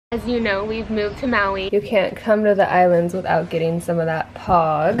As you know, we've moved to Maui. You can't come to the islands without getting some of that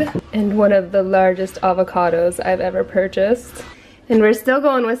pog. And one of the largest avocados I've ever purchased. And we're still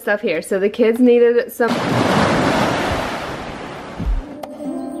going with stuff here. So the kids needed some...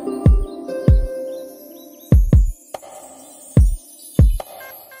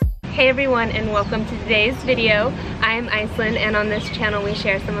 Hey everyone, and welcome to today's video. I'm Iceland, and on this channel we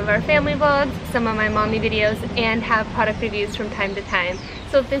share some of our family vlogs, some of my mommy videos, and have product reviews from time to time.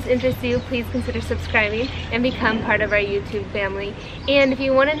 So if this interests you, please consider subscribing and become part of our YouTube family. And if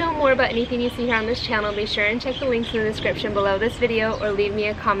you want to know more about anything you see here on this channel, be sure and check the links in the description below this video or leave me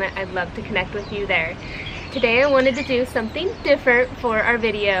a comment. I'd love to connect with you there. Today I wanted to do something different for our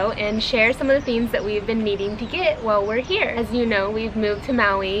video and share some of the things that we've been needing to get while we're here. As you know, we've moved to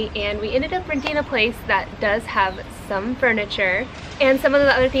Maui and we ended up renting a place that does have some furniture and some of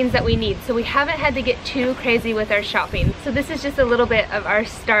the other things that we need. So we haven't had to get too crazy with our shopping. So this is just a little bit of our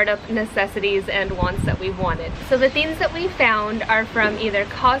startup necessities and wants that we've wanted. So the things that we found are from either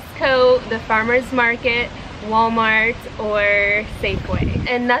Costco, the farmer's market, Walmart, or Safeway,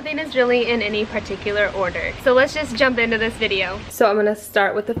 and nothing is really in any particular order. So let's just jump into this video. So I'm gonna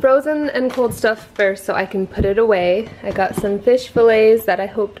start with the frozen and cold stuff first so I can put it away. I got some fish fillets that I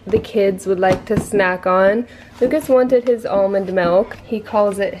hoped the kids would like to snack on. Lucas wanted his almond milk. He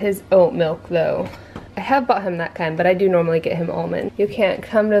calls it his oat milk though. I have bought him that kind, but I do normally get him almond. You can't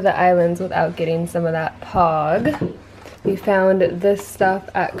come to the islands without getting some of that pog. We found this stuff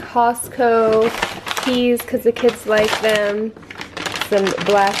at Costco. Peas, because the kids like them. Some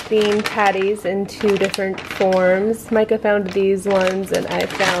black bean patties in 2 different forms. Micah found these ones and I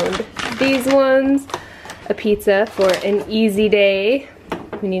found these ones. A pizza for an easy day.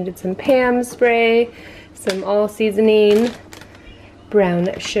 We needed some Pam spray, some all seasoning,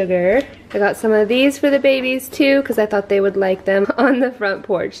 brown sugar. I got some of these for the babies too because I thought they would like them on the front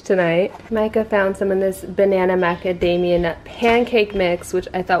porch tonight. Micah found some of this banana macadamia nut pancake mix, which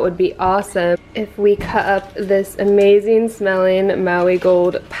I thought would be awesome if we cut up this amazing smelling Maui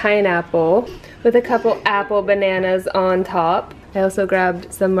Gold pineapple with a couple apple bananas on top. I also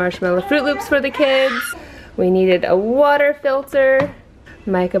grabbed some marshmallow Fruit Loops for the kids. We needed a water filter.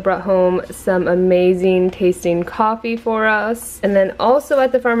 Micah brought home some amazing tasting coffee for us. And then also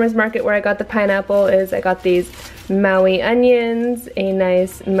at the farmer's market where I got the pineapple is I got these Maui onions, a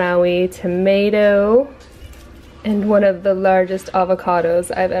nice Maui tomato, and one of the largest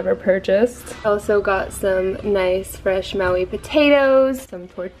avocados I've ever purchased. Also got some nice fresh Maui potatoes, some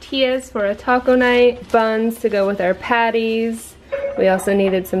tortillas for a taco night, buns to go with our patties. We also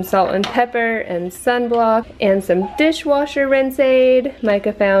needed some salt and pepper and sunblock and some dishwasher rinse aid.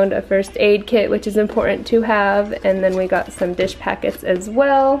 Micah found a first aid kit, which is important to have, and then we got some dish packets as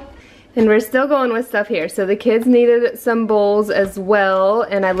well. And we're still going with stuff here. So the kids needed some bowls as well,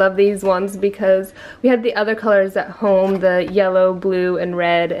 and I love these ones because we had the other colors at home, the yellow, blue, and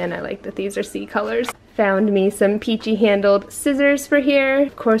red, and I like that these are sea colors. Found me some peachy handled scissors for here.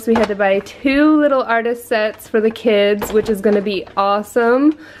 Of course we had to buy 2 little artist sets for the kids, which is gonna be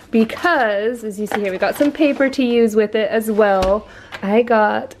awesome because, as you see here, we got some paper to use with it as well. I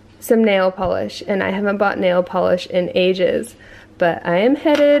got some nail polish, and I haven't bought nail polish in ages. But I am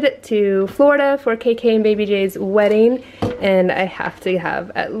headed to Florida for KK and Baby J's wedding, and I have to have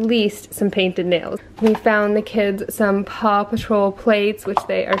at least some painted nails. We found the kids some Paw Patrol plates, which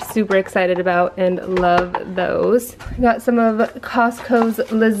they are super excited about and love those. Got some of Costco's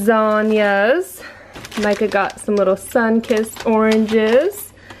lasagnas. Micah got some little sun-kissed oranges.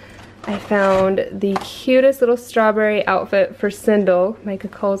 I found the cutest little strawberry outfit for Sindel. Micah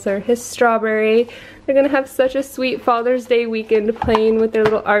calls her his strawberry. They're gonna have such a sweet Father's Day weekend playing with their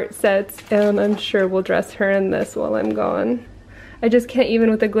little art sets, and I'm sure we'll dress her in this while I'm gone. I just can't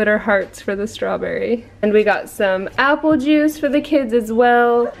even with the glitter hearts for the strawberry. And we got some apple juice for the kids as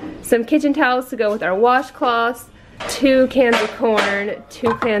well, some kitchen towels to go with our washcloths, 2 cans of corn,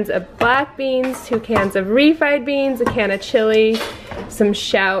 2 cans of black beans, 2 cans of refried beans, a can of chili, some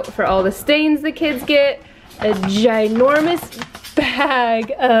Shout for all the stains the kids get, a ginormous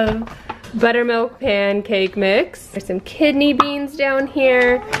bag of buttermilk pancake mix. There's some kidney beans down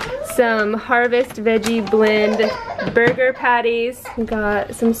here, some Harvest Veggie Blend burger patties. We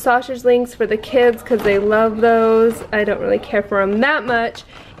got some sausage links for the kids because they love those. I don't really care for them that much.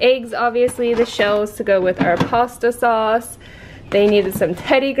 Eggs, obviously, the shells to go with our pasta sauce. They needed some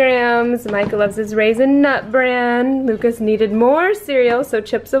Teddy Grahams. Micah loves his Raisin Nut Bran. Lucas needed more cereal, so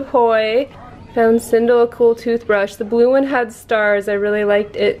Chips Ahoy. Found Sindel a cool toothbrush. The blue one had stars. I really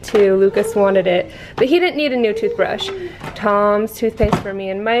liked it too. Lucas wanted it, but he didn't need a new toothbrush. Tom's toothpaste for me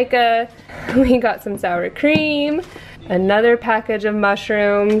and Micah. We got some sour cream. Another package of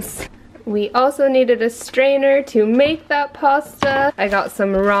mushrooms. We also needed a strainer to make that pasta. I got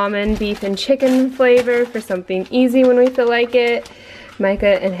some ramen, beef and chicken flavor for something easy when we feel like it.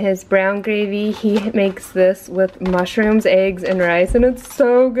 Micah and his brown gravy, he makes this with mushrooms, eggs, and rice, and it's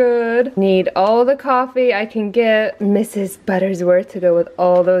so good. Need all the coffee I can get. Mrs. Buttersworth to go with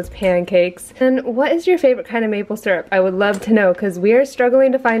all those pancakes. And what is your favorite kind of maple syrup? I would love to know, because we are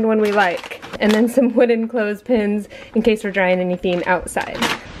struggling to find one we like. And then some wooden clothespins in case we're drying anything outside.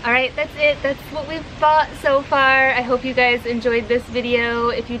 Alright, that's it. That's what we've bought so far. I hope you guys enjoyed this video.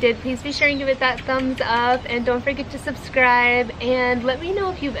 If you did, please be sure and give it that thumbs up. And don't forget to subscribe. And let me know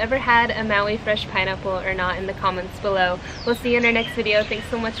if you've ever had a Maui fresh pineapple or not in the comments below. We'll see you in our next video. Thanks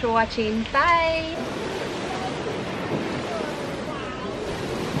so much for watching. Bye!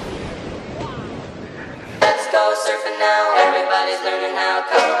 Let's go surfing now. Everybody's learning how.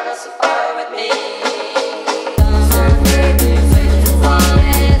 Come on a safari with me.